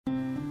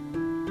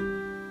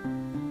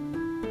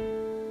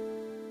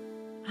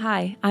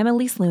Hi, I'm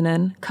Elise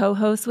Lunan,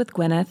 co-host with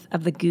Gwyneth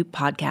of the Goop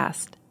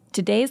podcast.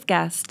 Today's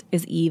guest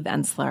is Eve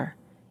Ensler.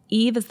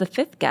 Eve is the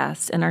fifth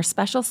guest in our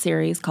special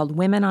series called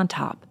Women on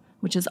Top,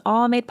 which is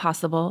all made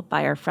possible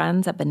by our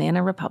friends at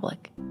Banana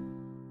Republic.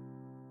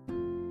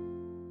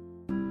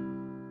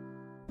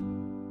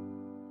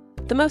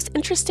 The most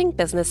interesting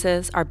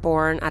businesses are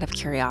born out of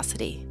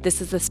curiosity. This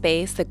is the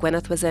space that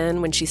Gwyneth was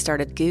in when she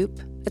started Goop.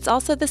 It's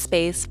also the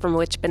space from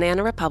which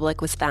Banana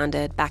Republic was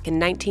founded back in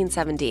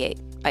 1978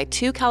 by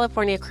two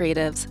California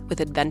creatives with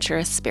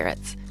adventurous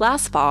spirits.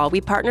 Last fall,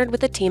 we partnered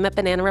with the team at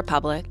Banana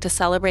Republic to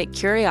celebrate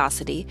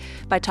curiosity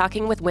by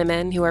talking with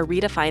women who are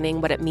redefining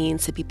what it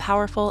means to be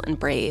powerful and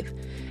brave.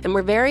 And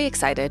we're very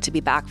excited to be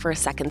back for a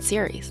second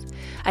series.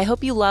 I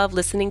hope you love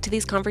listening to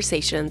these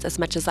conversations as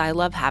much as I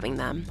love having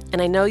them,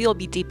 and I know you'll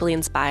be deeply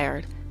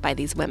inspired by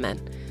these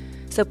women.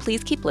 So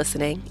please keep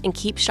listening and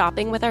keep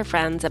shopping with our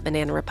friends at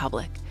Banana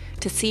Republic.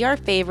 To see our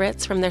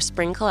favorites from their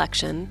spring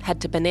collection, head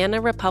to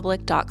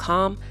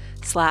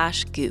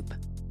bananarepublic.com/goop.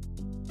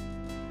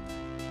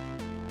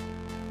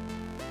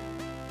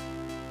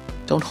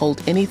 Don't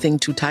hold anything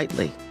too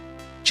tightly.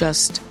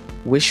 Just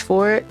wish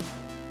for it,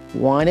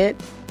 want it,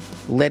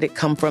 let it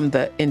come from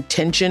the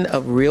intention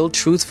of real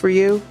truth for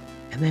you,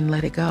 and then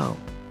let it go.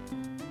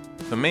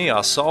 For me,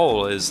 our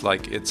soul is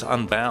like, it's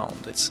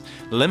unbound, it's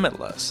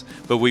limitless,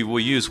 but we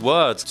will use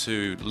words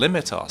to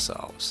limit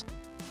ourselves.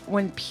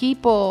 When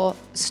people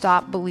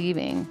stop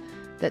believing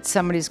that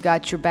somebody's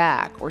got your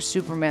back or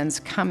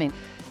Superman's coming,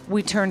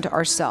 we turn to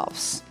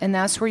ourselves, and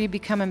that's where you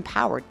become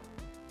empowered.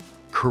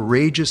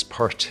 Courageous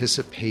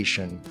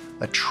participation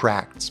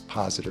attracts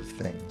positive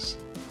things.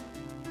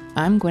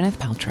 I'm Gwyneth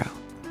Paltrow.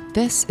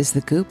 This is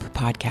the Goop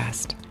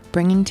podcast,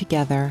 bringing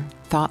together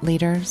thought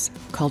leaders,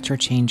 culture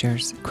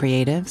changers,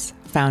 creatives,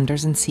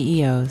 founders and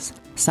CEOs,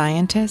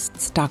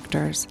 scientists,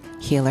 doctors,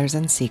 healers,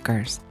 and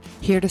seekers,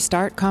 here to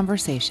start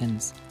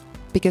conversations,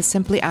 because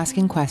simply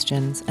asking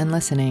questions and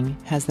listening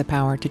has the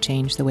power to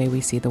change the way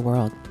we see the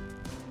world.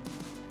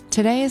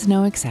 Today is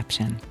no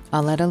exception.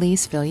 I'll let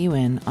Elise fill you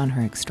in on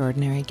her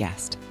extraordinary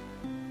guest.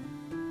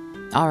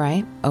 All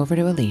right, over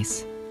to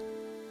Elise.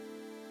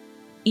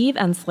 Eve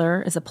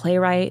Ensler is a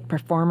playwright,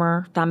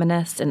 performer,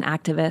 feminist, and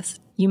activist.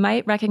 You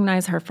might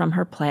recognize her from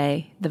her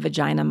play, The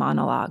Vagina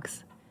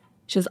Monologues.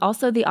 She's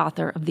also the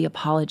author of The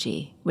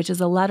Apology, which is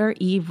a letter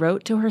Eve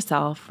wrote to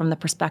herself from the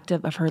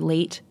perspective of her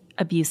late,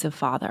 abusive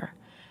father.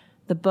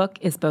 The book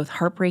is both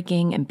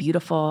heartbreaking and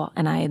beautiful,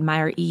 and I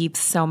admire Eve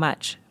so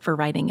much for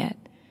writing it.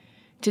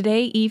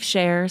 Today, Eve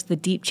shares the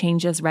deep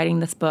changes writing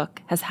this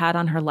book has had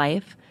on her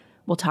life.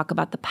 We'll talk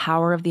about the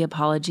power of the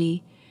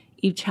apology.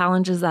 Eve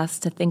challenges us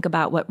to think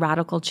about what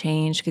radical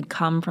change could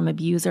come from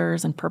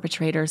abusers and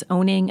perpetrators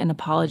owning and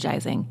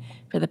apologizing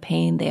for the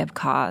pain they have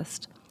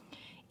caused.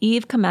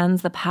 Eve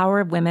commends the power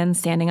of women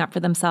standing up for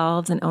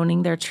themselves and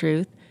owning their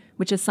truth,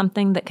 which is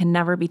something that can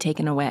never be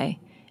taken away,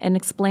 and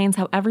explains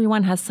how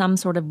everyone has some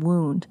sort of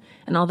wound,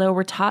 and although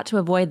we're taught to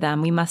avoid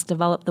them, we must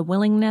develop the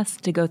willingness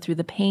to go through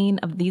the pain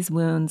of these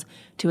wounds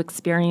to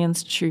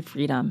experience true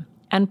freedom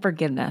and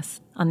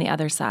forgiveness on the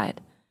other side.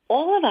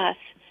 All of us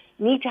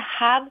need to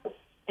have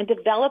and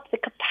develop the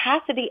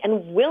capacity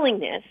and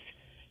willingness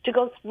to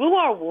go through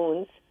our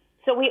wounds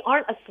so we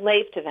aren't a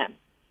slave to them,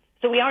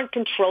 so we aren't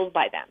controlled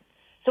by them,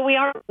 so we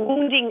aren't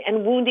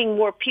wounding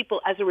more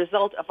people as a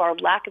result of our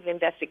lack of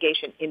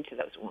investigation into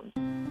those wounds.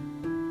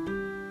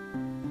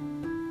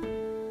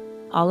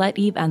 I'll let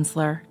Eve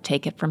Ensler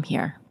take it from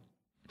here.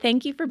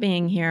 Thank you for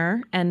being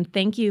here, and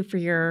thank you for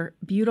your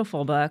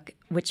beautiful book,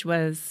 which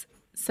was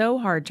so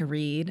hard to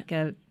read,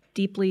 a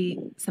deeply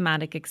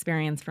somatic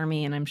experience for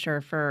me, and I'm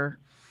sure for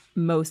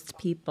most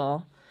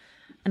people.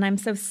 And I'm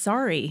so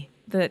sorry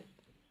that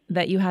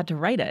you had to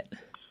write it.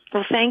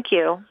 Well, thank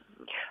you.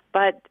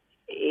 But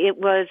it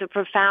was a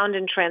profound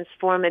and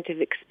transformative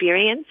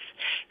experience,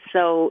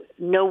 so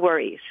no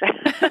worries.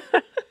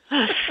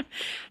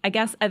 I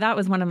guess that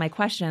was one of my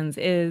questions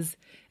is,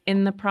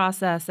 in the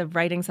process of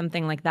writing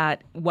something like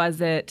that,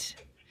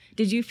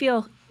 did you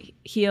feel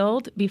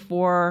healed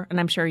before, and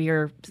I'm sure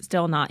you're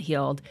still not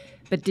healed,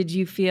 but did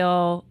you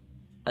feel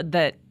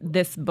that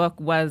this book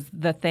was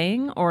the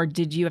thing, or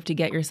did you have to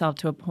get yourself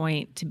to a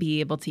point to be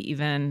able to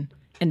even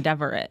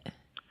endeavor it?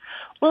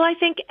 Well, I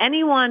think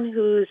anyone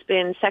who's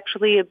been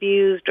sexually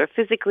abused or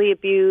physically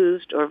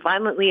abused or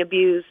violently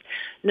abused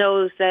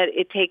knows that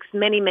it takes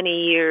many,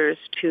 many years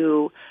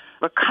to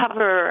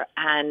recover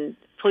and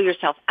pull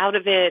yourself out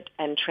of it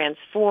and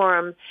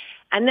transform.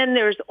 And then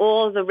there's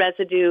all the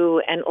residue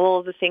and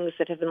all the things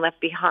that have been left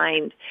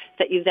behind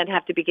that you then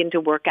have to begin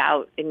to work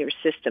out in your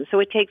system. So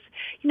it takes,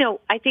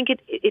 I think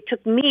it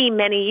took me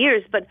many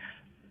years, but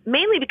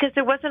mainly because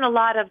there wasn't a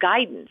lot of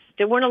guidance.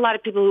 There weren't a lot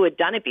of people who had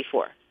done it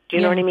before. Do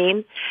you know what I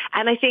mean?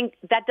 And I think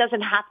that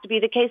doesn't have to be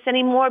the case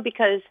anymore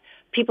because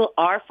people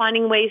are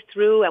finding ways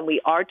through, and we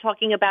are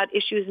talking about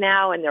issues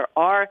now, and there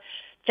are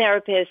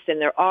therapists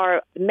and there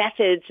are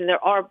methods and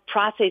there are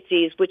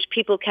processes which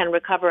people can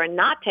recover and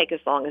not take as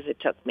long as it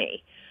took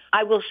me.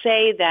 I will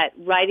say that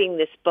writing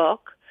this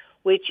book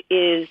which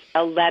is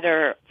a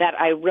letter that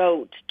I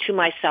wrote to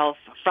myself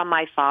from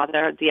my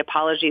father, the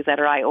apology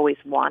letter I always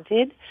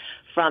wanted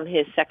from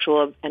his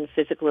sexual and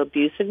physical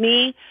abuse of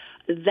me.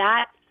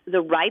 That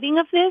the writing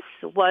of this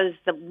was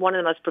one of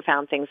the most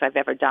profound things I've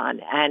ever done.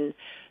 And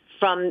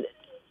from,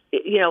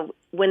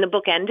 when the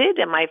book ended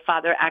and my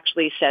father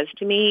actually says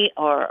to me,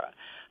 or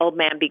old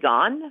man be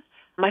gone,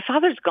 my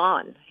father's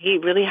gone. He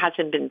really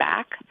hasn't been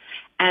back.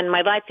 And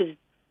my life is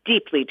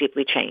deeply,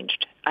 deeply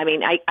changed. I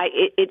mean,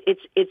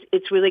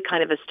 it's really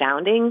kind of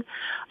astounding.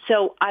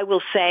 So I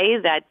will say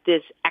that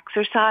this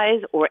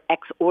exercise or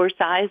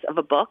exorcise of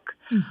a book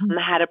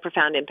had a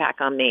profound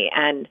impact on me.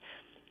 And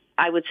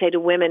I would say to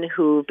women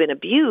who've been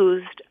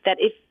abused that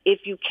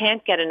if you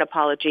can't get an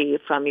apology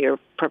from your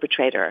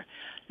perpetrator,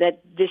 that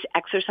this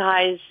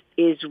exercise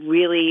is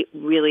really,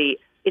 really,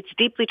 it's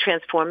deeply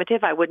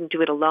transformative. I wouldn't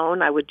do it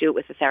alone. I would do it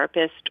with a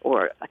therapist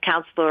or a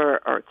counselor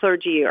or a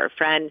clergy or a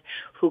friend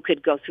who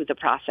could go through the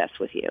process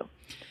with you.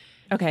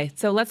 Okay,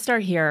 so let's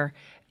start here.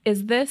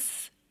 Was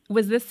this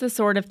the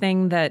sort of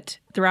thing that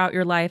throughout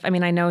your life, I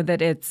mean, I know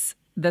that it's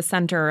the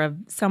center of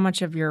so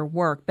much of your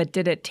work, but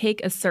did it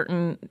take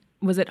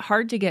was it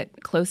hard to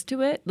get close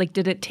to it? Like,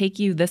 did it take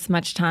you this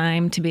much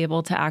time to be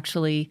able to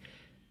actually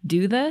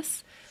do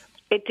this?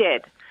 It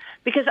did.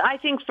 Because I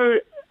think for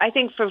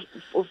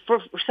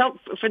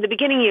the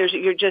beginning years,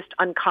 you're just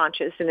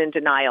unconscious and in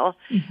denial,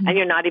 and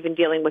you're not even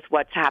dealing with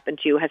what's happened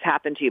to you has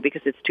happened to you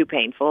because it's too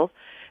painful.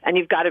 And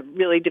you've got to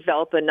really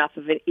develop enough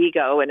of an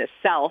ego and a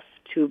self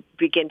to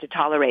begin to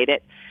tolerate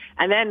it.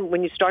 And then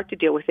when you start to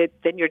deal with it,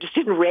 then you're just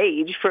in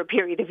rage for a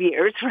period of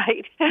years,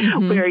 right?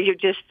 Where you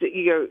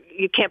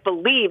can't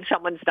believe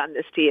someone's done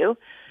this to you.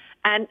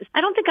 And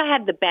I don't think I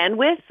had the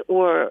bandwidth,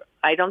 or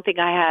I don't think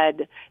I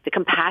had the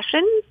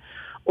compassion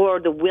or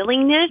the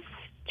willingness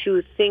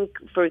to think,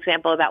 for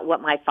example, about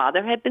what my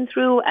father had been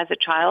through as a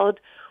child,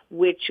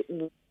 which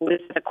was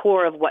the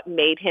core of what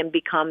made him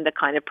become the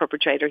kind of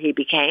perpetrator he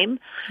became.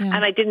 Yeah.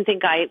 And I don't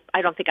think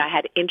I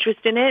had interest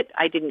in it.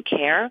 I didn't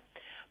care.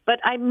 But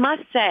I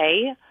must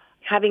say,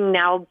 having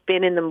now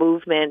been in the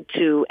movement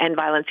to end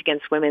violence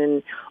against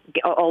women,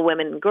 all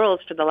women and girls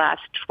for the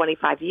last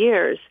 25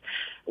 years,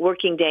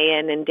 working day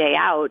in and day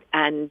out,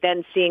 and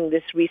then seeing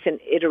this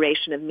recent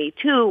iteration of Me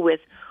Too with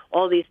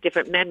all these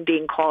different men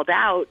being called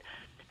out,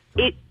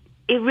 it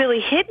really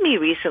hit me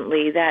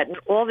recently that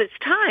all this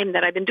time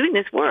that I've been doing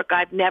this work,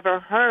 I've never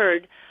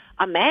heard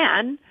a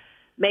man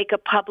make a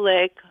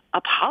public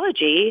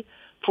apology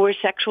for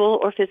sexual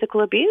or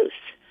physical abuse.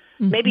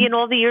 Maybe in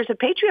all the years of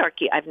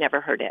patriarchy, I've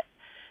never heard it.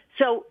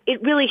 So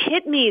it really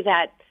hit me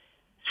that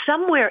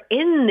somewhere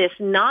in this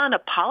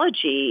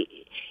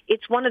non-apology,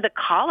 it's one of the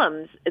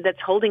columns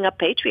that's holding up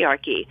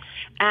patriarchy.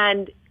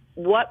 And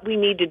what we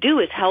need to do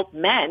is help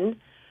men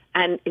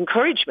and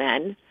encourage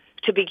men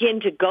to begin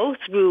to go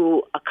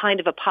through a kind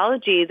of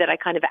apology that I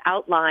kind of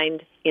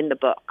outlined in the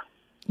book.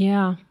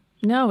 Yeah.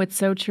 No, it's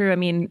so true. I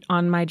mean,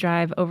 on my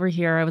drive over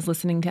here, I was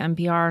listening to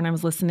NPR and I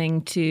was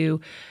listening to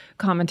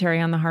commentary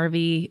on the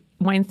Harvey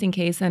Weinstein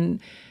case, and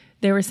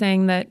they were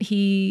saying that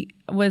he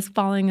was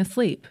falling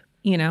asleep,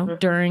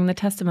 during the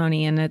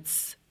testimony. And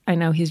I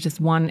know he's just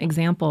one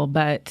example,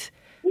 but...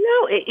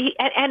 No,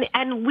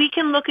 and we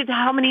can look at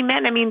how many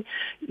men. I mean,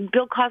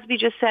 Bill Cosby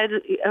just said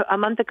a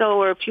month ago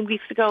or a few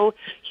weeks ago,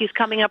 he's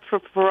coming up for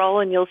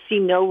parole and you'll see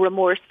no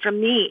remorse from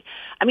me.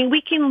 I mean,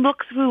 we can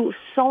look through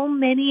so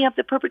many of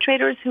the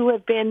perpetrators who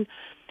have been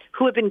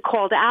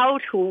called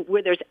out,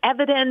 where there's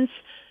evidence,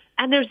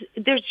 and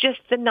there's just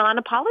the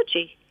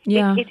non-apology.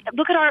 Yeah.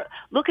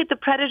 Look at the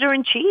predator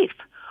in chief,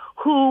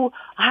 who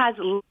has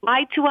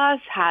lied to us,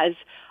 has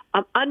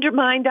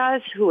undermined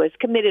us, who has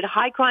committed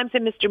high crimes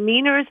and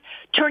misdemeanors,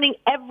 turning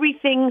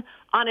everything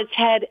on its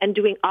head and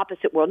doing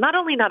opposite world. Not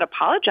only not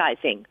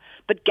apologizing,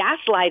 but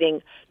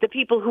gaslighting the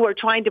people who are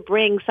trying to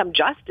bring some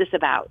justice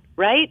about,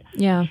 right?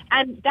 Yeah.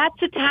 And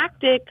that's a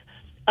tactic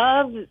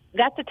of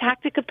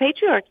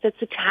patriarchs.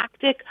 That's a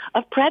tactic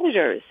of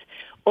predators.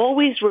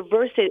 Always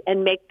reverse it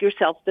and make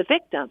yourself the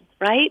victim,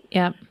 right?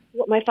 Yeah.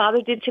 What my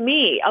father did to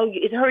me. Oh,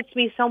 it hurts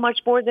me so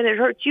much more than it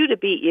hurts you to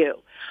beat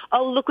you.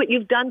 Oh, look what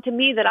you've done to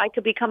me that I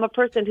could become a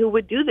person who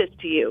would do this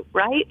to you,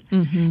 right?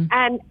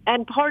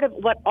 And part of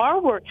what our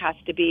work has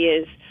to be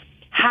is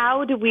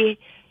how do we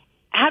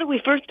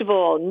first of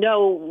all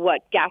know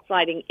what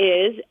gaslighting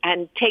is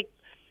and take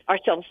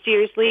ourselves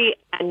seriously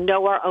and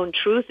know our own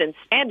truth and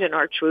stand in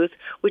our truth,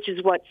 which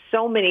is what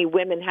so many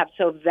women have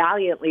so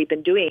valiantly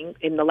been doing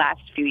in the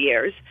last few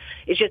years,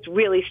 is just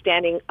really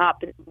standing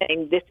up and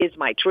saying, this is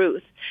my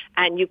truth,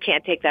 and you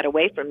can't take that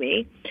away from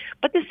me.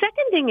 But the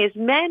second thing is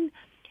men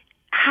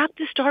have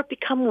to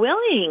become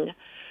willing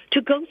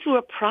to go through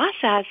a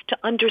process to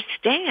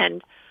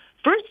understand,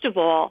 first of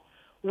all,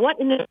 what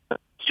in their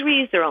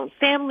histories, their own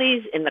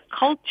families, in the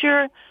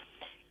culture,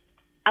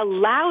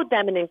 allowed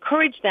them and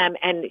encouraged them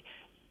and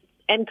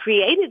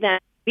created them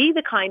to be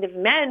the kind of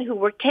men who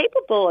were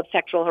capable of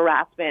sexual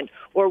harassment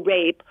or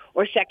rape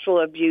or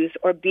sexual abuse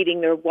or beating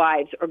their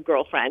wives or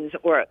girlfriends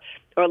or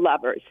or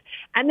lovers.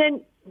 And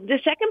then the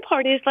second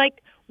part is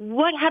like,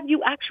 what have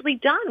you actually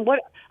done? What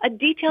a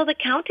detailed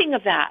accounting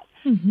of that.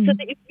 Mm-hmm. So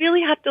that you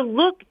really have to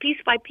look piece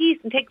by piece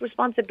and take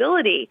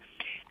responsibility.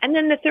 And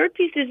then the third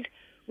piece is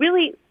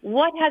really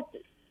what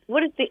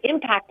is the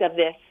impact of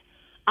this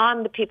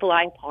on the people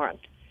I've harmed?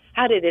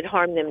 How did it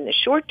harm them in the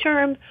short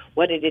term?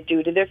 What did it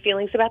do to their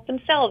feelings about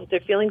themselves, their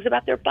feelings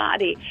about their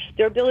body,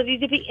 their ability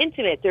to be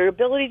intimate, their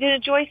ability to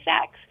enjoy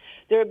sex,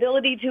 their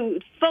ability to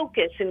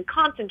focus and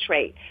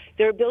concentrate,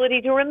 their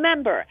ability to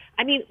remember?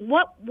 I mean,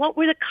 what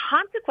were the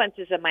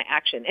consequences of my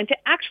action? And to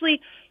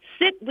actually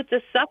sit with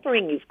the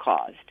suffering you've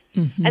caused.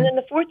 Mm-hmm. And then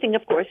the fourth thing,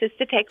 of course, is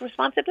to take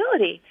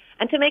responsibility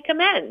and to make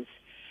amends.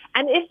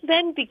 And if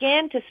men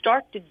began to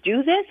start to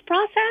do this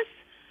process,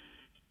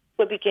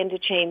 would begin to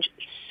change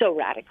so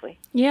radically.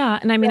 Yeah,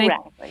 and I mean,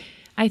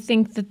 I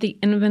think that the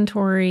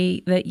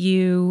inventory that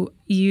you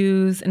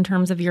use in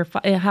terms of your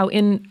how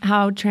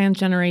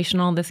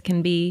transgenerational this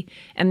can be,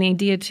 and the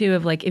idea too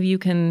of like if you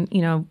can,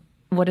 you know,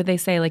 what do they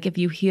say? Like if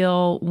you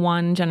heal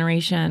one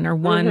generation or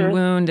one mm-hmm.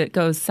 wound, it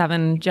goes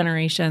 7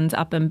 generations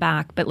up and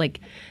back. But like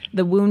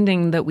the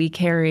wounding that we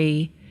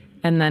carry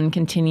and then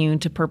continue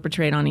to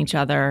perpetrate on each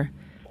other,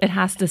 it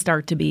has to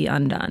start to be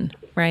undone,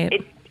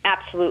 right?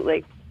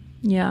 Absolutely.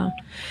 Yeah.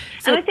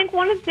 So, and I think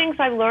one of the things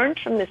I learned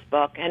from this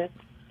book, and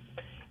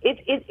it's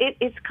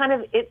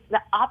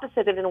the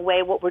opposite of, in a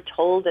way, what we're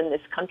told in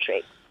this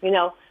country. You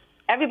know,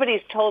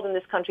 everybody's told in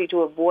this country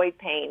to avoid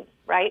pain,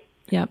 right?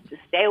 Yep. To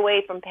stay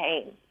away from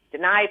pain,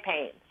 deny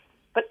pain.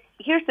 But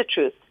here's the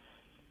truth.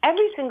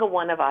 Every single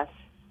one of us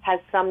has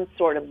some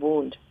sort of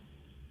wound.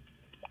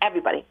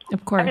 Everybody.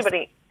 Of course.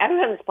 Everybody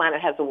on this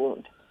planet has a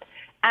wound.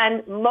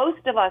 And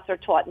most of us are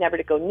taught never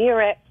to go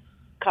near it,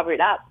 cover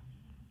it up.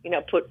 You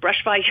know, put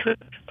brush over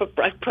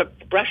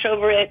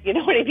it. You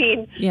know what I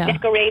mean? Yeah.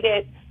 Decorate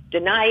it,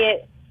 deny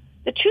it.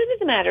 The truth of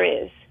the matter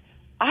is,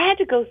 I had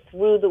to go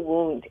through the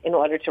wound in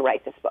order to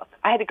write this book.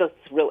 I had to go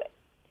through it.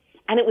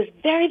 And it was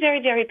very,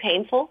 very, very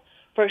painful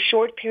for a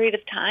short period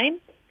of time.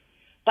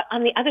 But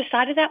on the other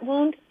side of that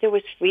wound, there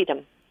was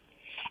freedom.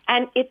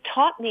 And it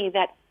taught me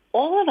that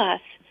all of us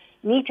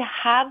need to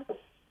have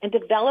and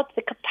develop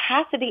the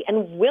capacity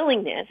and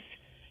willingness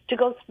to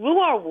go through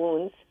our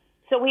wounds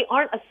so we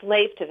aren't a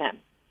slave to them.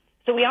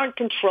 So we aren't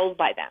controlled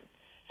by them.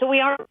 So we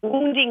aren't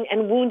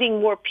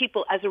wounding more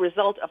people as a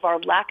result of our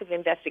lack of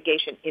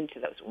investigation into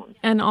those wounds.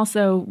 And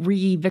also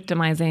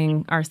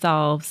re-victimizing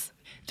ourselves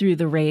through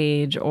the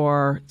rage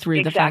or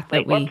through the fact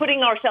that or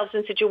putting ourselves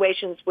in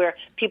situations where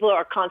people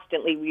are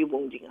constantly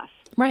re-wounding us.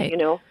 Right. You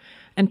know?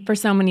 And for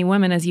so many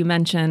women, as you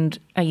mentioned,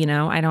 you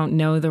know, I don't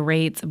know the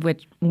rates of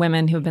which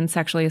women who have been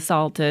sexually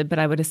assaulted, but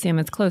I would assume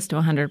it's close to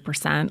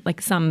 100%,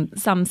 like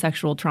some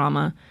sexual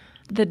trauma.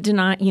 The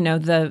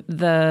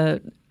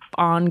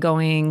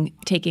ongoing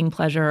taking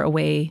pleasure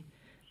away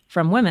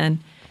from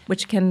women,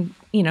 which can,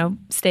 you know,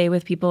 stay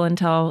with people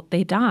until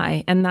they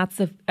die. And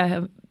that's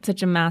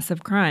such a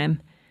massive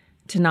crime,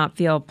 to not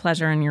feel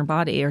pleasure in your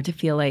body or to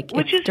feel like it's dirty.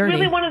 Which is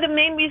really one of the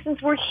main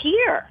reasons we're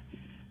here.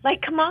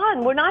 Like, come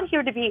on, we're not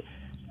here to be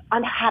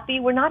unhappy.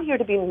 We're not here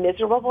to be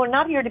miserable. We're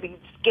not here to be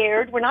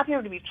scared. We're not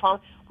here to be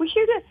traumatized. We're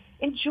here to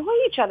enjoy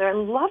each other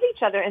and love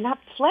each other and have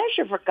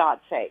pleasure, for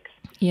God's sakes.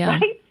 Yeah.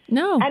 Right?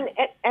 No.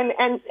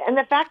 And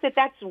the fact that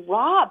that's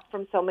robbed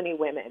from so many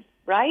women,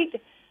 right?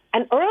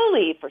 And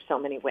early for so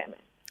many women.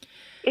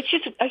 It's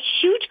just a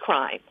huge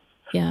crime.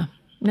 Yeah.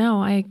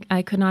 No,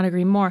 I could not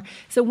agree more.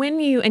 So when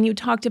you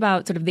talked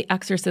about sort of the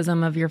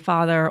exorcism of your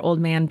father,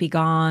 Old Man Be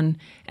Gone,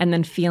 and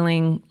then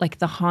feeling like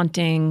the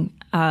haunting,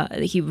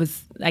 he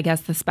was, I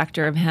guess the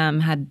specter of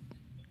him had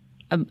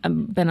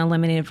been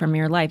eliminated from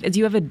your life. Do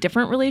you have a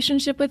different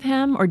relationship with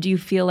him, or do you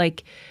feel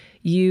like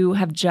you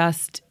have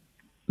just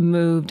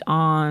moved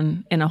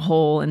on in a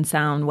whole and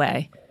sound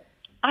way?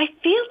 I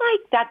feel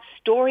like that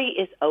story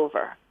is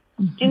over.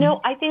 Mm-hmm. You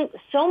know, I think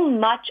so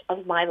much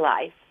of my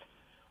life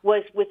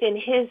was within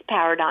his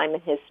paradigm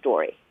and his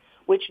story,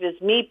 which was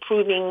me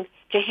proving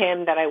to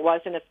him that I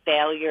wasn't a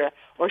failure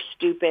or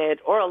stupid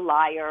or a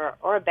liar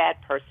or a bad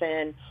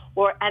person.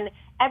 And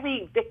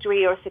every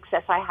victory or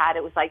success I had,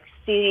 it was like,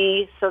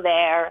 see, so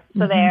there,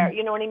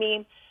 you know what I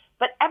mean?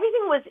 But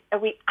everything was a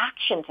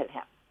reaction to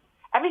him.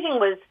 Everything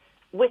was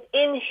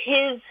within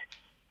his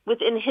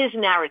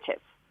narrative.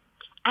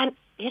 And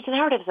his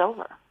narrative's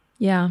over.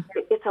 Yeah.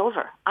 It's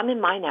over. I'm in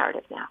my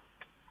narrative now.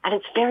 And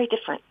it's very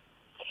different.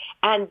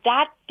 And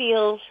that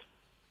feels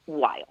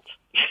wild.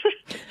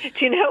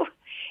 You know?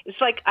 It's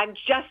like I'm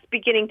just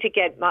beginning to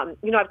get,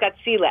 I've got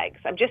sea legs.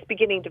 I'm just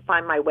beginning to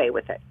find my way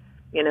with it,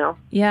 you know?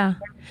 Yeah.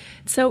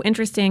 It's so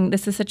interesting.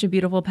 This is such a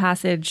beautiful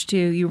passage, too.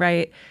 You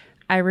write,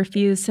 I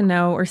refuse to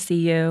know or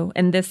see you,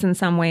 and this in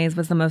some ways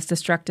was the most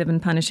destructive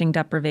and punishing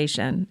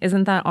deprivation.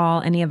 Isn't that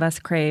all any of us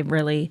crave,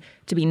 really?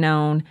 To be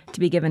known, to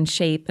be given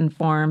shape and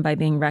form by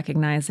being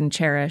recognized and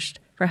cherished.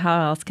 For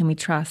how else can we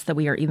trust that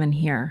we are even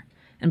here?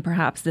 And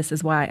perhaps this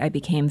is why I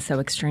became so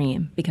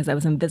extreme, because I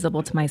was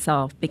invisible to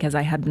myself, because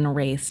I had been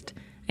erased.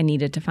 I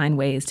needed to find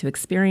ways to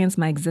experience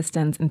my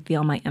existence and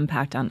feel my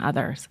impact on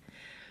others.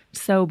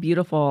 So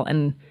beautiful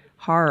and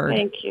hard.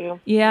 Thank you.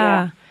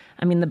 Yeah.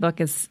 I mean, the book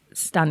is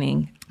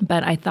stunning,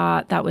 but I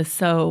thought that was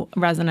so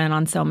resonant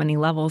on so many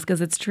levels because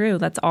it's true.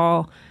 We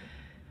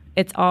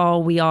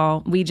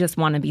just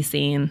want to be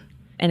seen.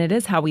 And it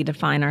is how we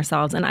define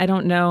ourselves. And I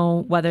don't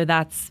know whether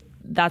that's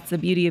the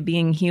beauty of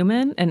being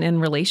human and in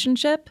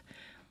relationship,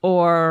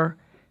 or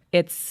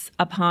it's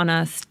upon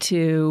us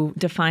to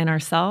define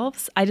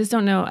ourselves. I just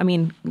don't know. I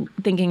mean,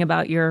 thinking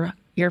about your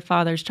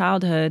father's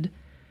childhood,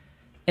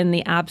 in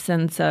the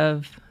absence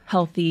of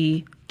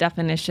healthy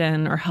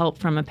definition or help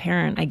from a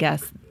parent, I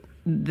guess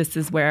this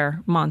is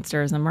where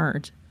monsters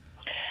emerge.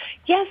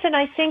 Yes, and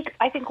I think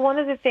one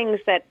of the things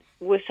that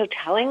was so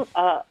telling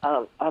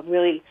of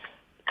really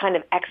kind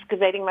of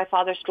excavating my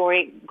father's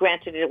story,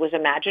 granted it was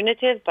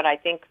imaginative, but I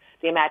think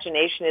the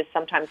imagination is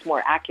sometimes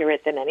more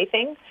accurate than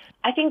anything.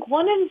 I think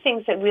one of the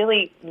things that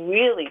really,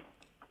 really,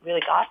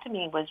 really got to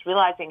me was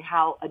realizing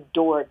how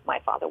adored my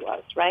father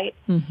was, right?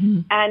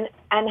 Mm-hmm.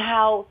 And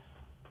how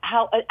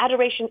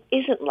adoration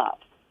isn't love.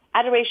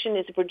 Adoration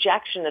is a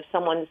projection of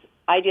someone's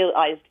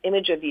idealized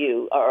image of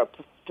you or a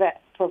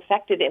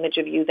perfected image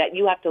of you that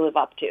you have to live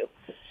up to.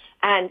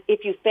 And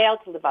if you fail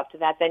to live up to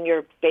that, then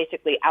you're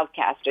basically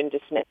outcast and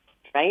dismissed,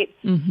 right?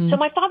 Mm-hmm. So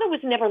my father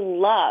was never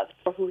loved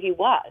for who he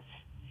was.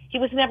 He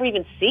was never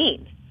even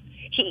seen.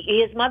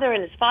 His mother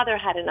and his father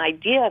had an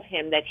idea of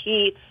him that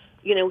he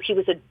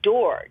was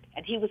adored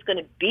and he was going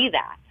to be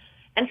that.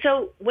 And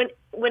so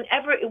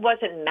whenever it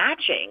wasn't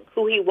matching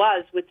who he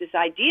was with this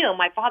ideal,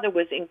 my father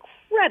was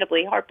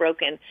incredibly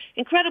heartbroken,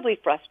 incredibly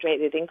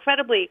frustrated,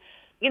 incredibly,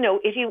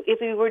 if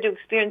he were to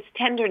experience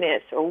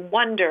tenderness or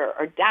wonder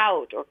or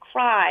doubt or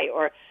cry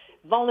or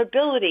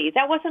vulnerability,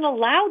 that wasn't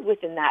allowed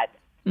within that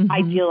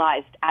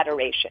idealized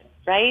adoration,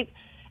 right?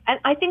 And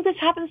I think this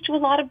happens to a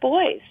lot of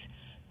boys.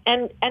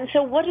 And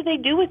so what do they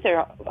do with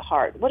their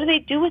heart? What do they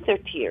do with their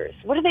tears?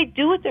 What do they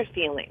do with their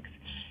feelings?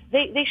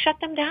 They shut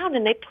them down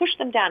and they push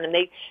them down and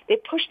they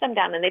push them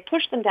down and they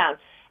push them down.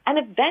 And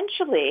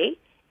eventually,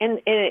 and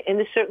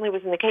this certainly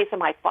was in the case of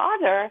my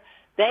father,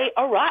 they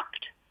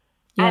erupt.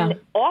 Yeah. And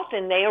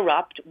often they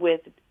erupt with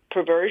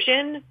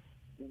perversion,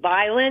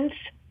 violence,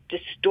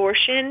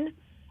 distortion,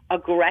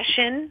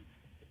 aggression,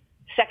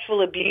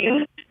 sexual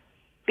abuse,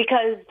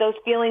 because those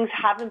feelings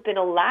haven't been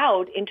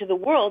allowed into the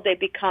world. They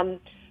become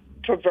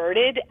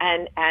perverted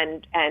and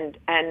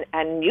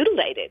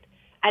mutilated.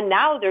 And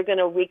now they're going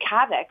to wreak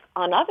havoc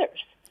on others.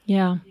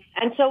 Yeah.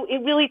 And so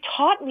it really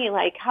taught me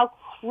how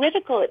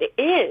critical it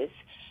is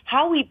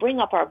how we bring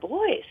up our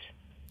boys.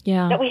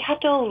 Yeah. That we have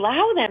to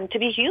allow them to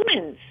be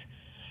humans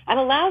and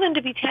allow them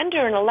to be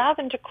tender and allow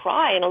them to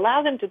cry and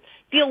allow them to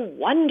feel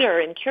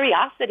wonder and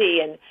curiosity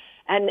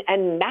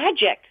and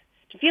magic,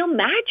 to feel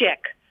magic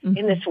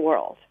in this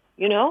world,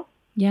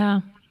 Yeah.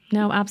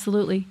 No,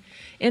 absolutely.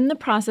 In the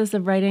process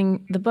of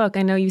writing the book,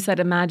 I know you said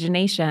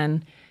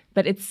imagination,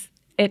 but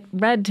it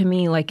read to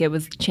me like it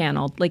was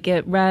channeled. Like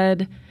it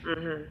read,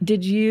 do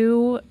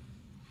you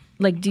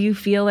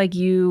feel like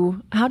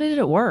how did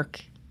it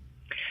work?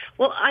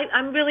 Well,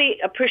 I'm really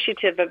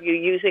appreciative of you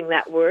using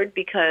that word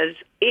because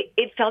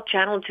it felt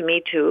channeled to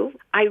me too.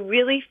 I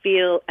really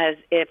feel as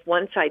if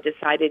once I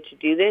decided to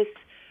do this,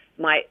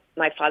 my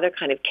father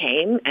kind of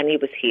came and he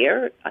was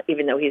here,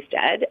 even though he's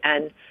dead.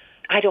 And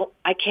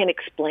I can't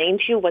explain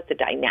to you what the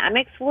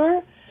dynamics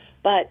were,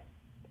 but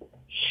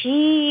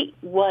he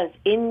was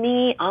in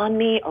me, on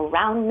me,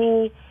 around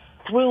me,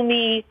 through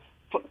me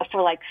for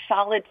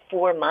solid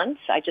 4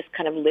 months. I just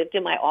kind of lived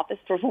in my office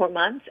for 4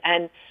 months,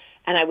 and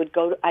I would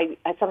go. I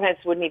sometimes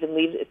wouldn't even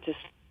leave.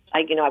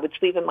 I would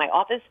sleep in my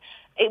office.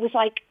 It was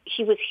like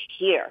he was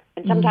here,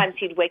 and sometimes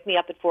he'd wake me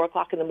up at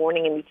 4:00 in the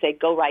morning, and he'd say,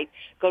 "Go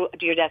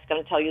to your desk. I'm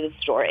going to tell you the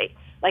story."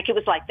 Like it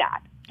was like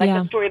that,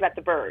 the story about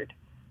the bird.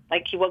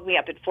 Like he woke me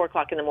up at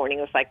 4:00 in the morning.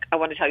 It was like, I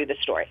want to tell you this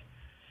story.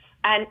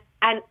 And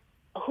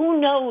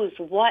who knows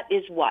what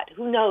is what?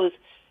 Who knows?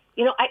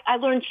 I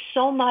learned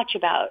so much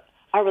about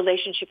our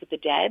relationship with the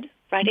dead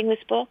writing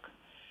this book,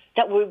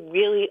 that we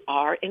really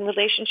are in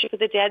relationship with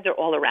the dead. They're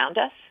all around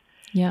us.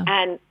 Yeah.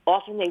 And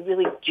often they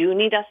really do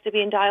need us to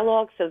be in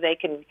dialogue so they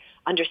can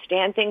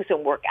understand things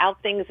and work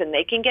out things and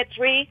they can get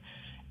free.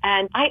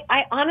 And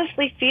I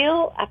honestly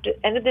feel after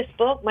the end of this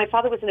book, my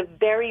father was in a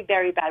very,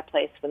 very bad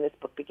place when this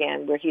book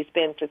began, where he's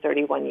been for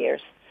 31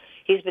 years.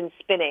 He's been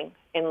spinning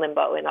in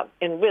limbo in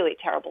a really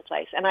terrible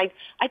place. And I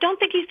don't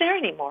think he's there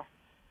anymore.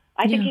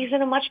 I think he's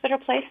in a much better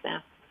place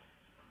now.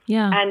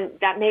 Yeah. And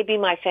that may be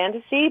my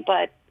fantasy,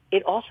 but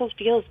it also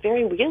feels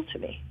very real to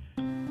me.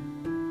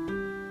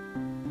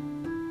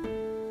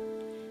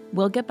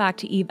 We'll get back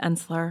to Eve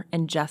Ensler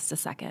in just a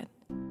second.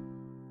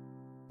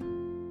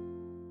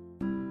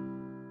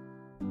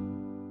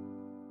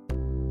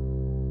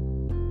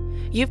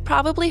 You've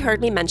probably heard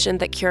me mention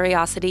that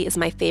curiosity is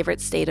my favorite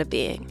state of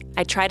being.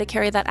 I try to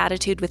carry that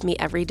attitude with me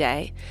every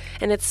day,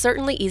 and it's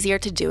certainly easier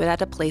to do it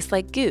at a place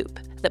like Goop,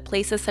 that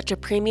places such a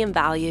premium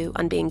value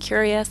on being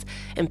curious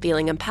and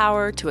feeling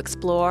empowered to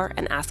explore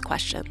and ask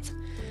questions.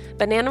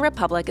 Banana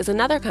Republic is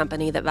another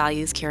company that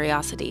values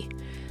curiosity.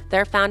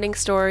 Their founding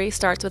story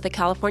starts with a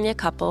California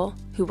couple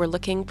who were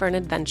looking for an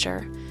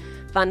adventure.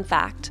 Fun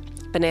fact,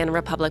 Banana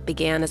Republic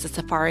began as a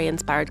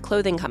safari-inspired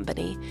clothing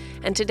company,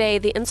 and today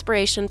the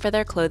inspiration for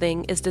their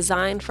clothing is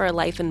designed for a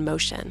life in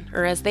motion,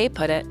 or as they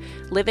put it,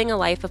 living a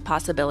life of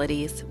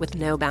possibilities with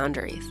no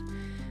boundaries.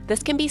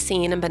 This can be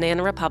seen in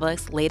Banana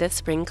Republic's latest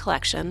spring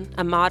collection,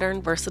 a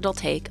modern, versatile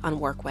take on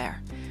workwear.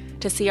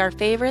 To see our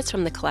favorites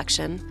from the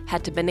collection,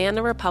 head to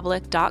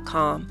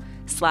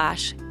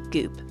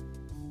bananarepublic.com/goop.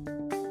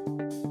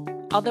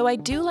 Although I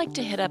do like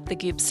to hit up the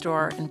Goop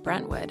store in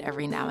Brentwood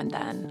every now and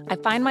then, I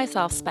find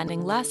myself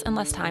spending less and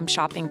less time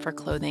shopping for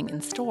clothing in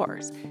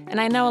stores.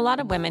 And I know a lot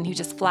of women who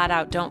just flat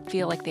out don't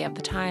feel like they have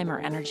the time or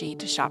energy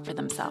to shop for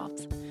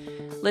themselves.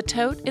 Le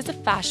Tote is a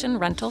fashion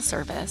rental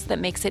service that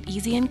makes it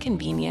easy and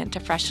convenient to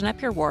freshen up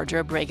your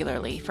wardrobe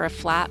regularly for a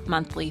flat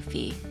monthly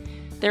fee.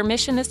 Their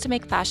mission is to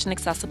make fashion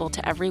accessible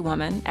to every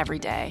woman, every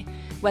day,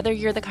 whether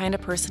you're the kind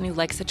of person who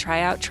likes to try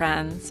out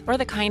trends or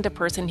the kind of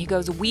person who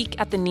goes weak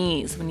at the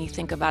knees when you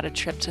think about a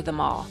trip to the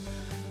mall.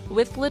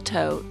 With Le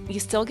Tote, you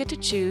still get to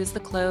choose the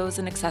clothes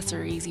and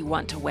accessories you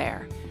want to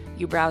wear.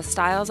 You browse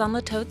styles on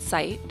Le Tote's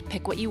site,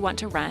 pick what you want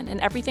to rent,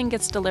 and everything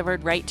gets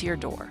delivered right to your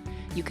door.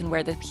 You can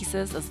wear the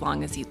pieces as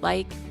long as you'd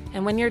like,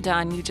 and when you're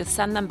done, you just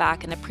send them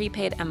back in a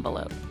prepaid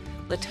envelope.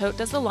 Le Tote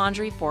does the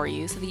laundry for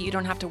you so that you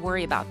don't have to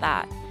worry about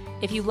that.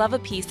 If you love a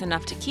piece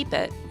enough to keep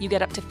it, you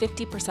get up to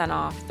 50%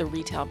 off the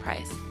retail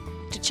price.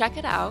 To check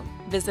it out,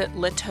 visit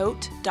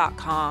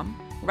letote.com.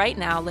 Right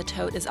now, Le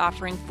Tote is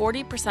offering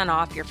 40%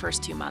 off your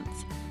first 2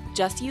 months.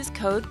 Just use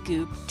code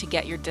GOOP to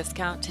get your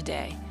discount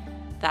today.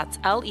 That's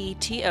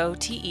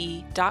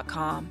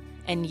letote.com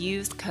and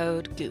use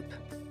code GOOP.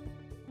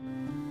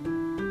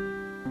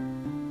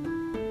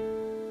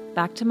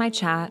 Back to my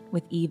chat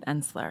with Eve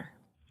Ensler.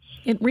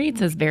 It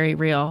reads as very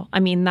real. I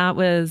mean, that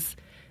was...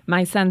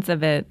 my sense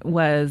of it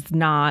was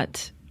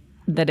not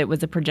that it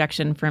was a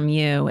projection from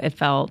you. It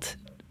felt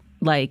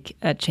like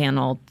a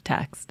channeled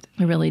text.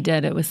 It really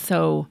did. It was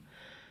so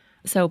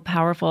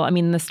powerful. I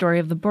mean, the story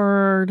of the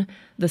bird,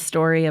 the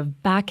story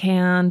of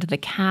Backhand, the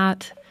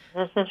cat.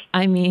 Mm-hmm.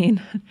 I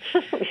mean,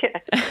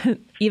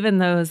 even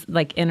those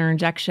like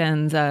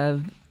interjections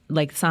of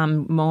like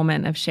some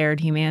moment of shared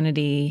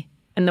humanity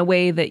and the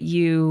way that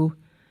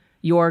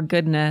your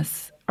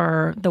goodness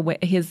or the way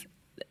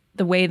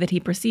that he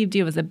perceived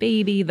you as a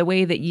baby, the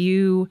way that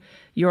your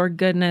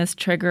goodness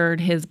triggered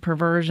his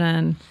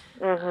perversion.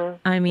 Mm-hmm.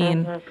 I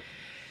mean,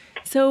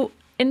 so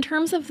in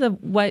terms of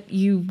what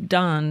you've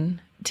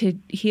done to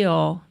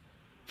heal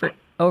for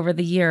over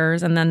the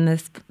years, and then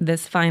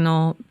this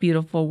final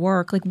beautiful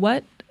work, like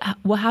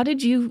how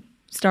did you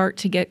start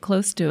to get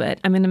close to it?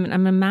 I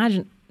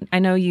mean, I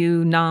know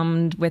you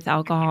numbed with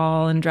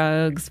alcohol and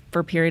drugs for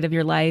a period of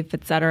your life,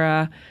 et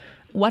cetera.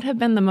 What have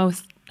been the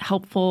most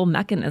helpful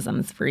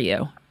mechanisms for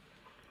you?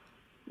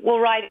 Well,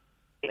 writing.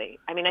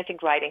 I mean, I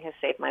think writing has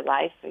saved my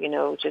life,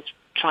 just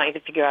trying to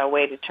figure out a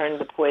way to turn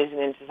the poison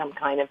into some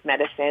kind of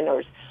medicine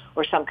or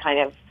some kind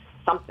of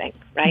something,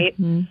 right?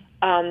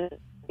 Mm-hmm.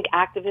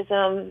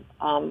 Activism,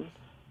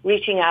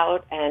 reaching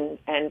out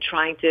and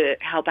trying to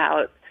help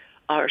out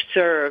or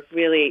serve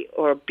really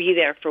or be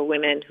there for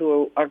women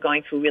who are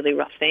going through really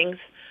rough things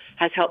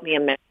has helped me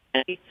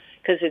immensely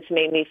because it's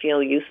made me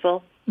feel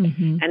useful.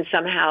 Mm-hmm. And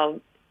somehow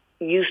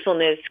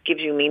usefulness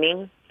gives you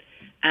meaning.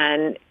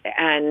 And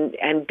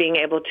being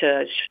able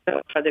to show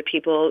up for other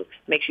people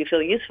makes you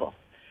feel useful.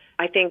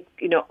 I think,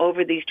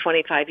 over these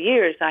 25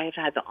 years, I have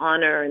had the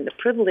honor and the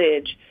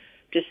privilege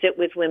to sit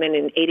with women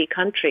in 80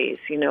 countries,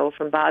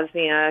 from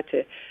Bosnia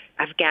to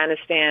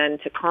Afghanistan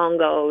to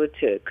Congo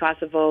to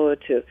Kosovo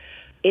to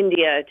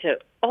India to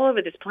all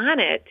over this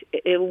planet.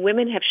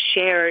 Women have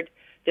shared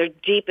their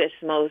deepest,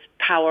 most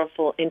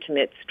powerful,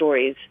 intimate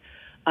stories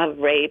of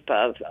rape,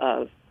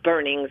 of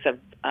burnings,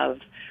 of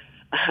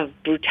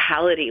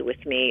brutality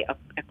with me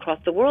across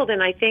the world.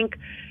 And I think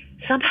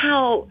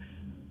somehow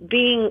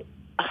being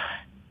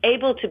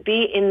able to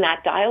be in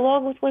that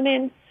dialogue with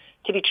women,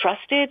 to be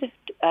trusted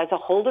as a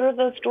holder of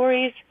those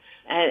stories,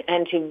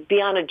 and to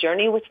be on a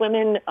journey with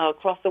women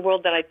across the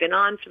world that I've been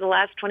on for the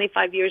last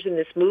 25 years in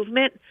this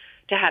movement,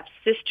 to have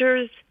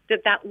sisters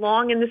that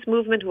long in this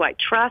movement who I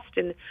trust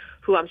and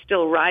who I'm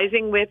still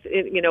rising with.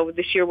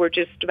 This year we're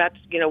just about,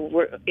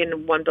 we're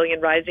in 1 Billion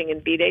Rising in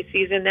B-Day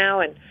season now,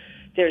 and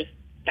there's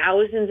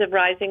thousands of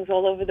risings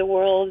all over the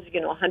world,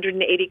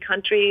 180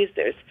 countries.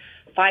 There's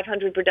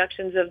 500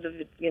 productions of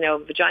the,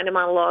 Vagina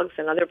Monologues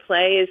and other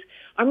plays.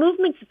 Our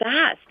movement's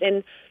vast,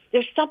 and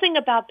there's something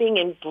about being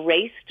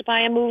embraced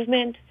by a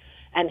movement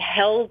and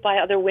held by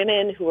other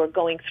women who are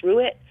going through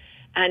it,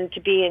 and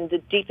to be in the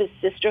deepest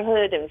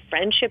sisterhood and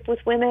friendship with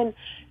women,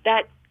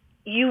 that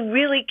you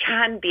really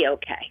can be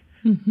okay.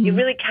 Mm-hmm. You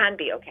really can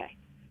be okay,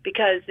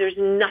 because there's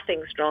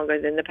nothing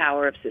stronger than the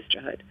power of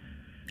sisterhood.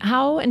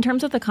 How, in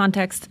terms of the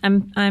context,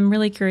 I'm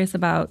really curious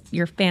about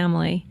your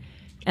family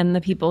and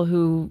the people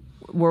who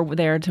were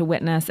there to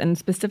witness, and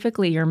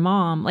specifically your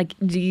mom. Like,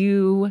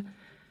 is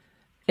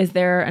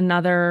there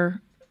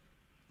another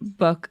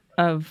book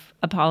of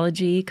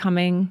apology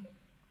coming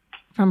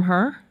from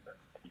her?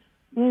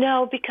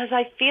 No, because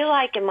I feel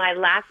like in my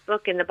last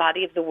book, In the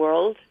Body of the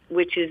World,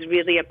 which is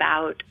really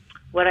about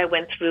what I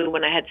went through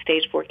when I had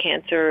stage 4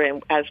 cancer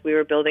and as we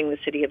were building the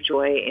City of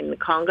Joy in the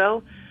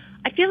Congo,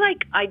 I feel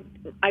like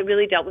I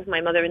really dealt with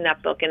my mother in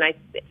that book.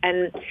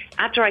 And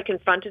after I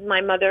confronted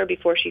my mother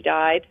before she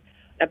died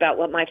about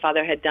what my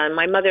father had done,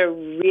 my mother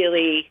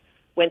really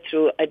went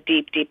through a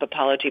deep, deep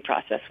apology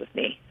process with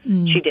me.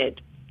 She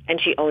did. And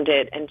she owned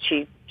it, and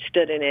she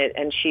stood in it,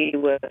 and she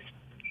was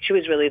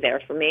really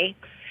there for me.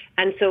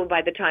 And so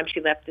by the time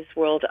she left this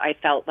world, I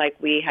felt like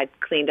we had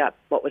cleaned up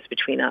what was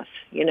between us,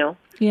 you know?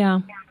 Yeah.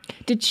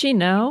 Did she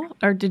know,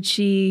 or did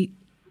she?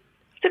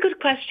 It's a good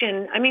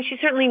question. I mean, she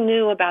certainly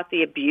knew about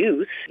the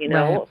abuse, you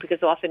know, Right.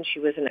 because often she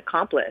was an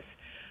accomplice.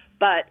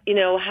 But, you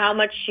know, how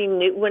much she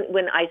knew,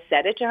 when I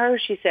said it to her,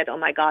 she said, oh,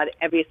 my God,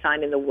 every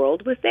sign in the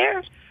world was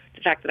there.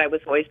 The fact that I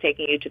was always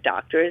taking you to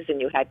doctors and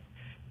you had,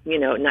 you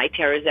know, night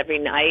terrors every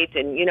night.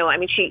 And, you know, I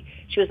mean, she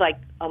was like,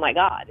 oh, my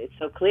God, it's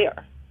so clear.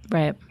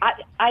 Right.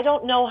 I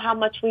don't know how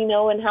much we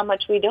know and how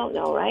much we don't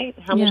know, right?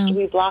 How much do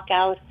we block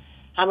out?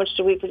 How much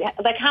do we,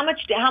 like, how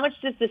much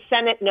does the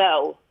Senate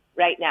know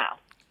right now?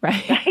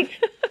 Right.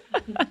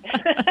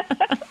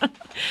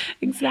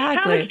 Exactly.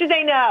 How much do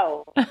they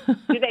know?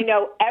 Do they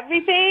know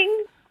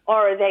everything?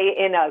 Or are they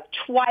in a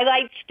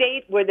twilight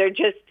state where they've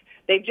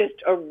just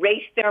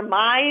erased their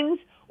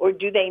minds? Or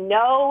do they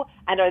know,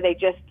 and are they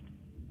just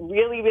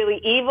really,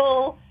 really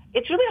evil?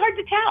 It's really hard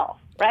to tell,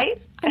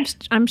 right?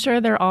 I'm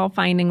sure they're all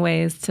finding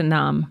ways to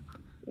numb.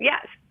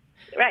 Yes,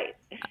 right.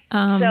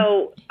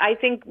 So I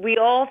think we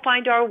all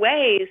find our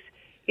ways.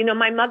 You know,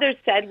 my mother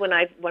said when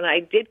I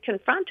did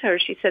confront her,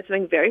 she said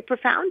something very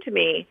profound to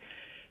me.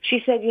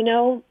 She said, you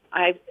know,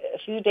 a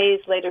few days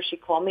later she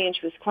called me and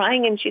she was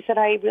crying and she said,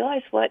 I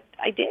realized what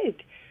I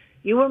did.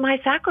 You were my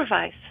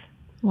sacrifice.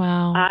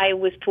 Wow. I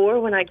was poor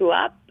when I grew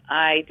up.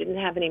 I didn't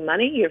have any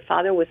money. Your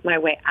father was my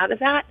way out of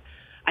that.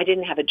 I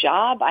didn't have a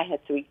job. I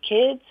had 3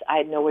 kids. I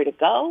had nowhere to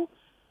go.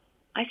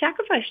 I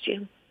sacrificed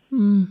you.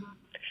 And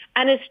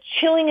as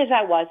chilling as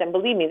I was, and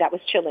believe me, that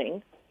was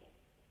chilling,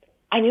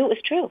 I knew it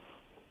was true.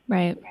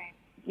 Right.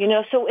 You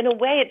know, so in a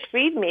way it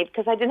freed me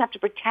because I didn't have to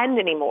pretend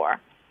anymore,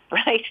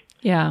 right?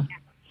 Yeah.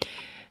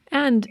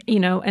 And, you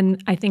know,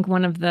 and I think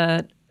one of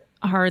the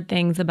hard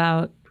things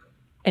about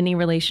any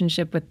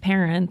relationship with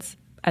parents,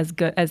 as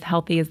good, as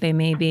healthy as they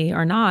may be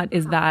or not,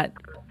 is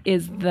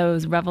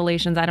those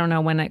revelations. I don't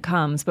know when it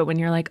comes, but when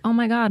you're like, oh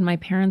my God, my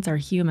parents are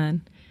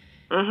human.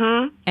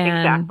 Mm-hmm.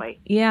 Exactly.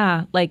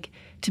 Yeah. Like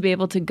to be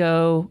able to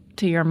go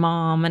to your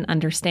mom and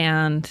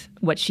understand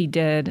what she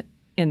did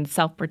in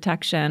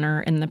self-protection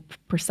or in the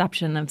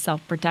perception of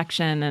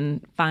self-protection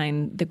and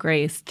find the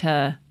grace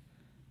to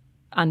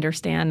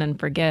understand and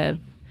forgive.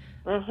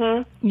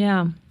 Mm-hmm.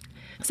 Yeah.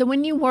 So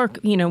when you work,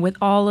 you know, with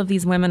all of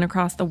these women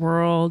across the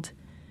world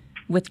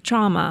with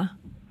trauma,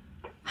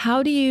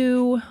 how do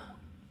you,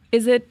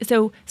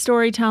 so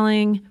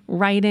storytelling,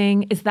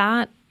 writing,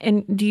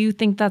 and do you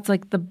think that's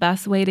like the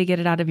best way to get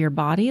it out of your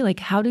body?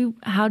 Like how do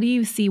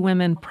you see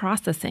women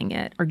processing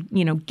it or,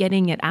 you know,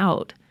 getting it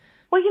out?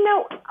 Well, you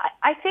know,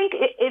 I think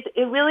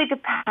it really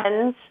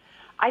depends.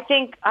 I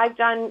think I've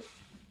done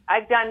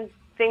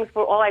things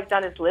where all I've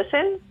done is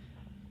listen,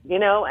 you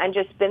know, and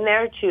just been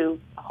there to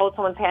hold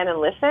someone's hand and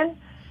listen.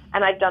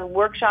 And I've done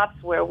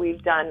workshops where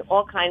we've done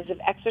all kinds of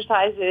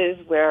exercises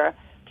where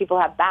people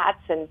have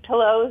bats and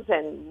pillows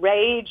and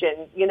rage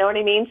and, you know what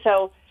I mean?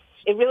 So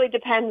it really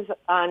depends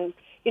on,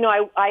 you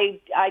know, I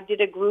did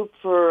a group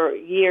for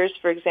years,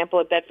 for example,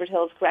 at Bedford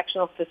Hills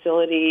Correctional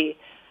Facility,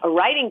 a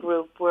writing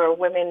group where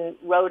women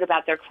wrote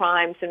about their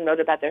crimes and wrote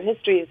about their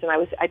histories. And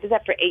I did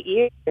that for 8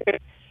 years,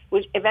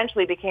 which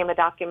eventually became a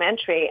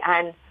documentary.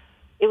 And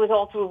it was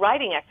all through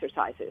writing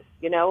exercises,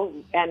 you know,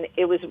 and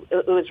it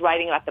was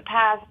writing about the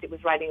past. It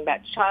was writing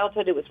about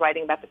childhood. It was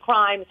writing about the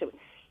crimes.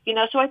 You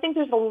know, so I think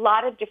there's a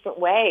lot of different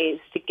ways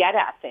to get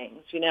at things,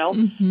 you know.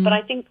 Mm-hmm. But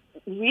I think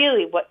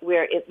really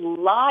where it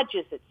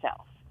lodges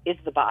itself is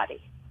the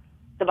body.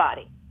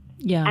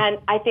 Yeah. And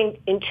I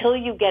think until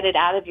you get it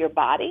out of your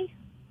body,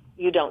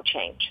 you don't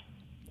change.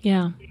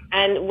 Yeah.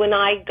 And when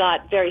I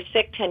got very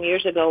sick 10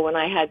 years ago, when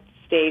I had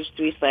stage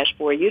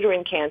 3/4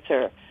 uterine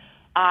cancer,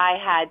 I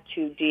had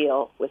to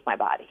deal with my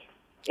body.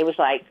 It was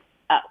like,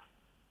 oh,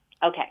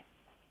 okay.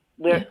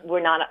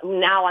 We're not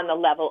now on the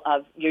level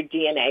of your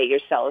DNA, your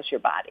cells,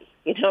 your body.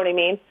 You know what I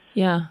mean?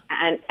 Yeah.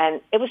 And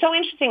it was so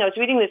interesting. I was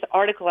reading this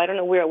article, I don't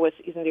know where it was,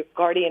 either the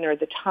Guardian or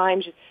the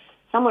Times,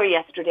 somewhere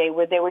yesterday,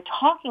 where they were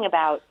talking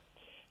about,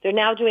 they're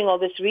now doing all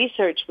this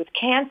research with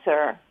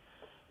cancer,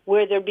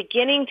 where they're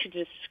beginning to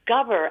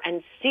discover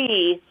and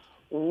see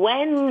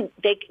when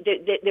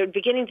they're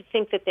beginning to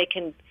think that they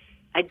can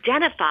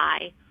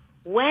identify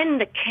when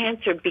the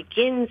cancer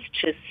begins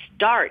to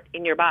start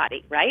in your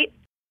body, right?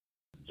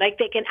 Like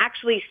they can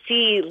actually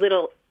see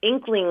little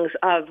inklings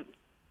of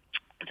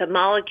the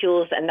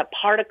molecules and the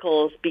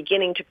particles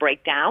beginning to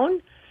break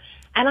down.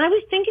 And I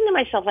was thinking to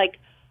myself, like,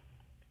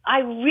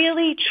 I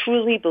really,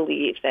 truly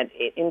believe that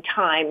in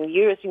time,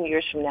 years and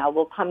years from now,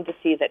 we'll come to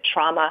see that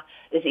trauma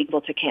is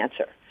equal to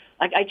cancer.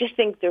 Like, I just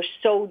think they're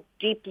so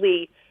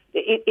deeply,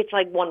 it's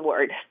like one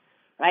word,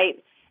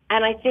 right?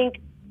 And I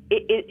think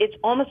it's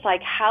almost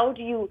like, how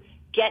do you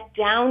get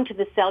down to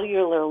the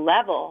cellular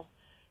level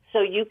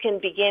so you can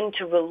begin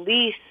to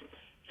release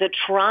the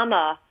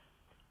trauma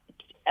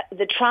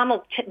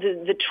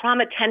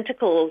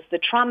tentacles, the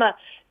trauma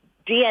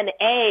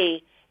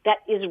DNA that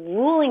is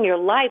ruling your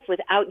life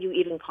without you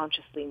even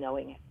consciously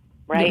knowing it,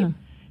 right? Yeah.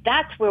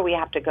 That's where we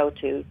have to go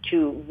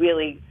to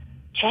really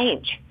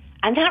change.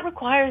 And that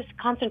requires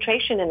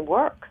concentration and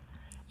work.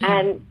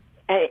 Yeah.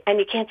 And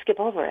you can't skip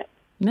over it.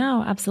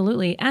 No,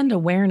 absolutely. And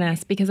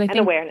awareness, because I think...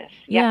 awareness,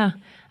 yeah.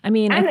 I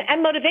mean...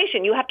 And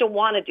motivation. You have to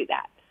want to do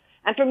that.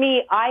 And for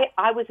me,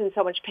 I was in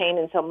so much pain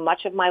in so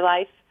much of my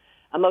life,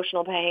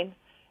 emotional pain,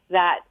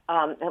 that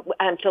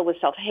I'm filled with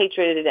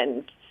self-hatred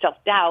and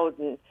self-doubt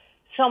and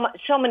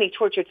so many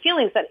tortured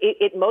feelings that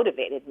it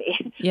motivated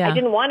me. Yeah. I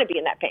didn't want to be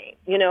in that pain,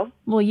 you know?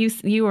 Well,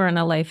 you were in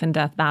a life and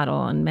death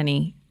battle in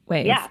many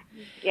ways.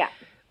 Yeah.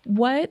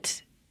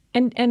 What,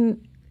 and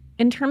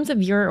in terms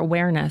of your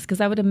awareness, because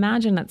I would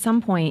imagine at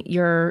some point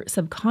your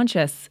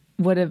subconscious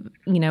would have,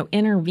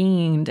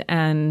 intervened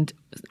and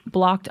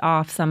blocked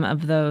off some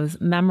of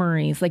those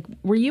memories. Like,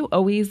 were you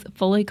always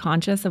fully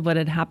conscious of what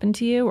had happened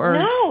to you? Or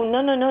No,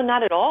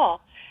 not at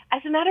all.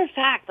 As a matter of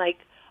fact,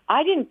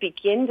 I didn't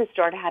begin to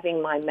start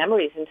having my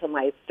memories until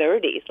my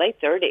late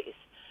 30s.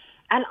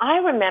 And I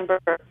remember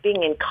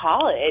being in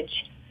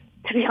college,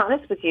 to be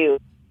honest with you,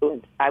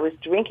 I was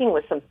drinking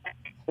with some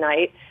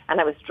night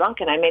and I was drunk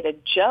and I made a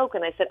joke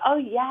and I said, oh,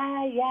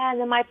 yeah. And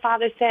then my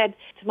father said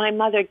to my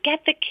mother,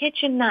 get the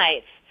kitchen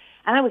knife.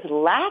 And I was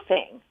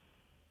laughing.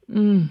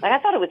 I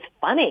thought it was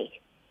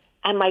funny.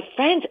 And my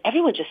friends,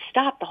 everyone just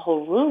stopped. The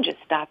whole room just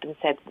stopped and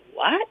said,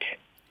 what?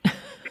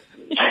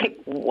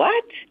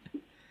 What?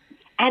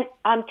 And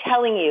I'm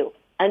telling you,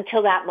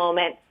 until that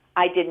moment,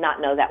 I did not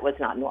know that was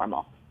not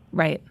normal.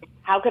 Right.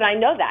 How could I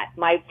know that?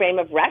 My frame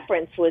of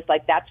reference was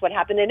that's what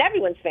happened in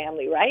everyone's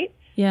family, right?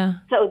 Yeah.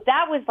 So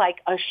that was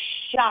a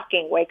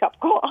shocking wake-up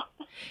call.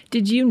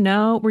 Did you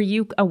know, were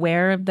you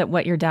aware of that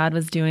what your dad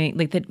was doing,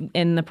 that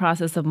in the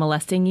process of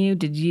molesting you?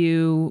 Did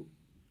you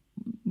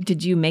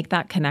make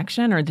that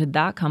connection, or did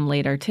that come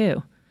later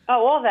too?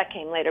 Oh, all that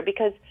came later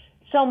because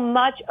so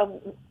much of,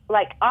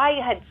 I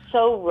had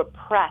so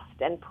repressed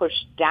and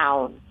pushed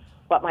down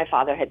what my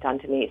father had done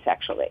to me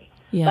sexually.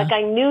 Yeah.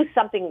 I knew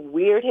something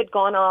weird had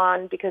gone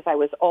on because I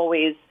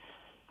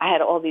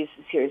had all these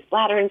serious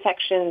bladder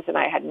infections and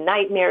I had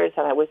nightmares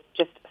and I was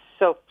just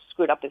so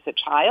screwed up as a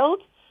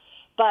child.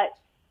 But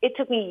it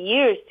took me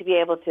years to be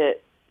able to,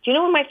 do you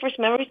know when my first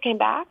memories came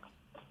back?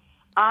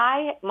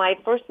 My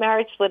first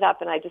marriage split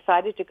up and I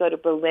decided to go to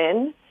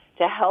Berlin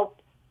to help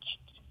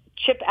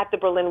chip at the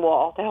Berlin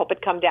Wall, to help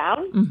it come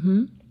down.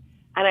 Mm-hmm.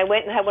 And I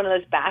went and had one of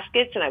those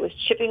baskets and I was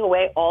chipping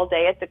away all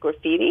day at the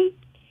graffiti.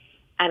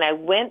 And I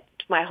went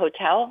to my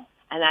hotel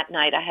and that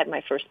night I had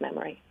my first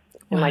memory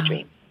in my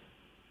dream.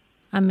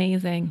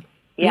 Amazing.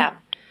 Yeah.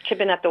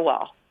 Chipping at the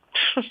wall.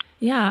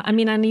 Yeah. I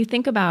mean, and you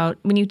think about,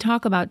 when you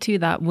talk about too,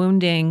 that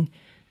wounding,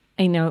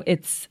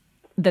 that's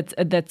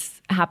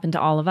happened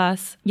to all of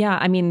us. Yeah.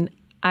 I mean,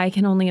 I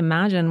can only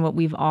imagine what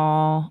we've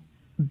all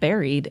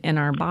buried in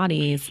our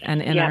bodies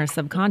and in our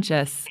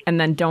subconscious, and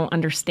then don't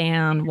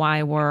understand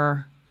why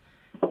we're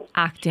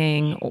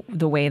acting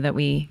the way that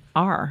we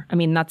are. I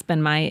mean, that's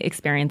been my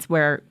experience,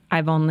 where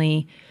I've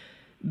only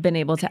been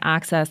able to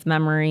access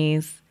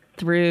memories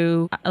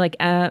through a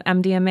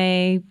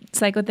MDMA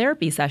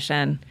psychotherapy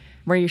session,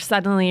 where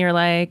you're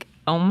like,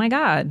 oh my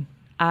God,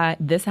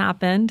 this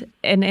happened.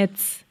 And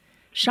it's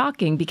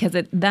shocking because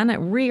then it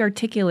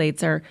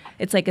re-articulates, or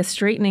it's like a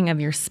straightening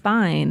of your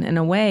spine in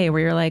a way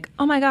where you're like,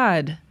 oh my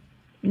God,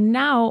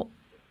 now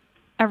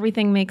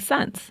everything makes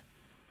sense.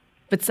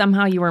 But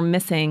somehow you were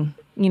missing,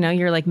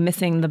 you're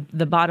missing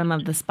the bottom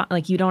of the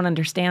spine. You don't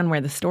understand where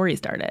the story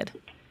started.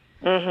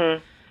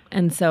 Mm-hmm.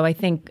 And so I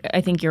think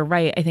you're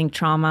right. I think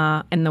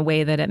trauma and the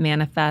way that it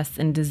manifests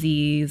in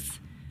disease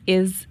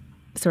is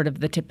sort of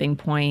the tipping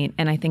point.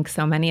 And I think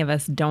so many of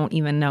us don't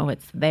even know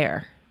it's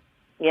there.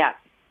 Yeah.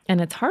 And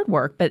it's hard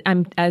work, but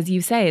as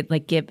you say,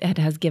 it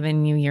has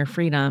given you your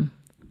freedom.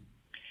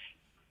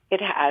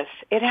 It has.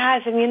 And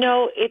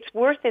it's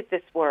worth it,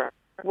 this work.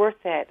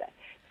 Worth it. I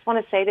just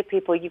want to say to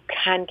people, you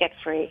can get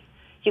free.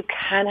 You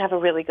can have a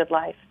really good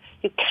life.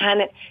 You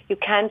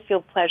can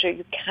feel pleasure.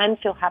 You can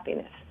feel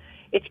happiness.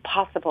 It's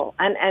possible.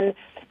 And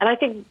I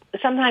think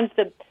sometimes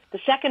the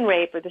second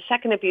rape or the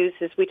second abuse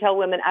is, we tell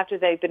women after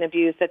they've been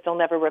abused that they'll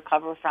never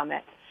recover from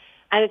it.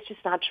 And it's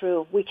just not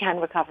true. We can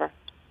recover.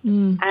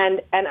 And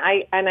I'm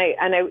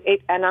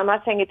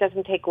not saying it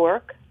doesn't take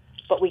work,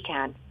 but we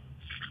can.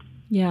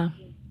 Yeah.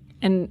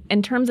 And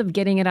in terms of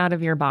getting it out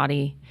of your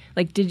body,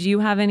 did you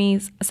have any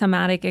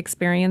somatic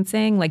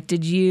experiencing?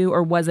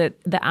 Or was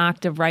it the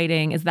act of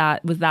writing? Was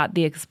that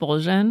the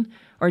expulsion?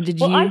 Or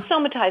did you? Well, I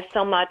somatized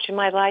so much in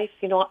my life.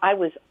 I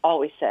was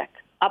always sick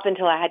up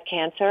until I had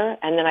cancer,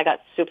 and then I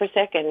got super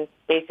sick, and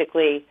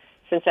basically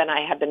since then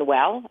I have been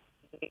well.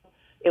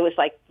 It was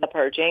like the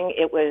purging.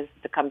 It was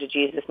the come to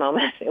Jesus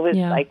moment. It was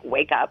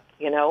wake up,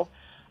 And,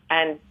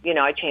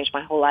 I changed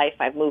my whole life.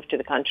 I've moved to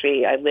the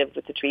country. I lived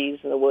with the trees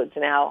and the woods.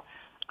 Now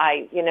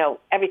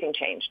everything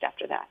changed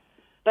after that.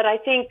 But I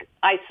think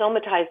I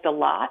somatized a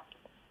lot.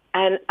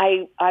 And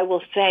I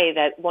will say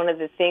that one of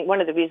the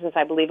reasons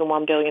I believe in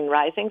 1 Billion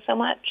Rising so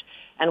much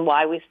and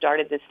why we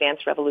started this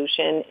dance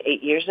revolution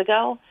 8 years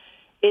ago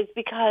is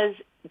because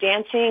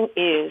dancing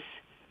is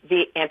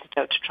the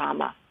antidote to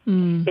trauma.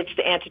 It's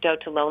the antidote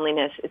to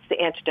loneliness. It's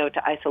the antidote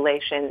to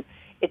isolation.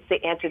 It's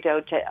the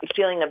antidote to a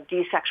feeling of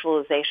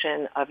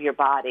desexualization of your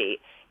body.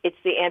 It's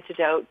the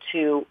antidote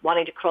to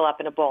wanting to curl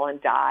up in a ball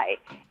and die.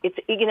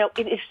 It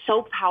is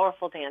so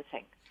powerful,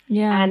 dancing.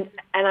 Yeah.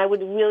 And I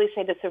would really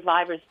say to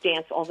survivors,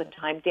 dance all the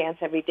time, dance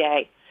every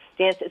day,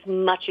 dance as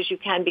much as you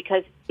can,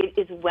 because it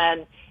is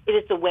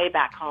the way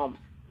back home,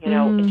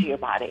 into your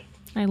body.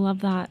 I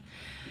love that.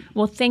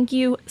 Well, thank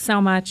you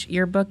so much.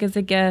 Your book is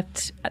a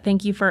gift.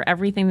 Thank you for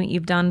everything that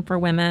you've done for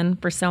women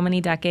for so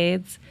many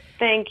decades.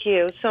 Thank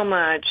you so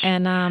much.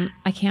 And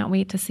I can't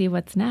wait to see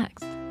what's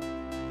next.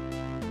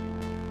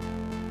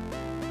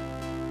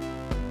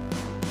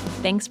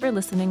 Thanks for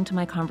listening to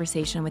my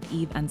conversation with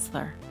Eve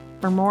Ensler.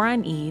 For more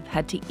on Eve,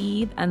 head to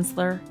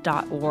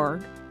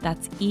eveensler.org.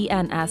 That's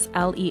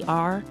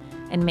ENSLER.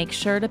 And make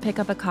sure to pick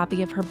up a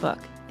copy of her book,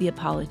 The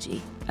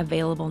Apology,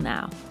 available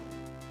now.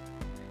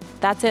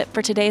 That's it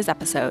for today's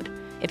episode.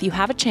 If you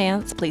have a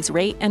chance, please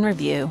rate and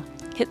review.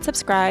 Hit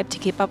subscribe to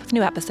keep up with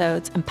new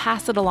episodes and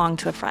pass it along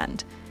to a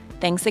friend.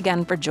 Thanks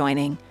again for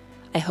joining.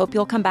 I hope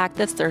you'll come back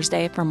this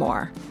Thursday for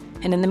more.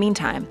 And in the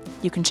meantime,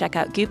 you can check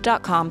out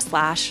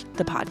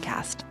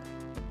goop.com/thepodcast.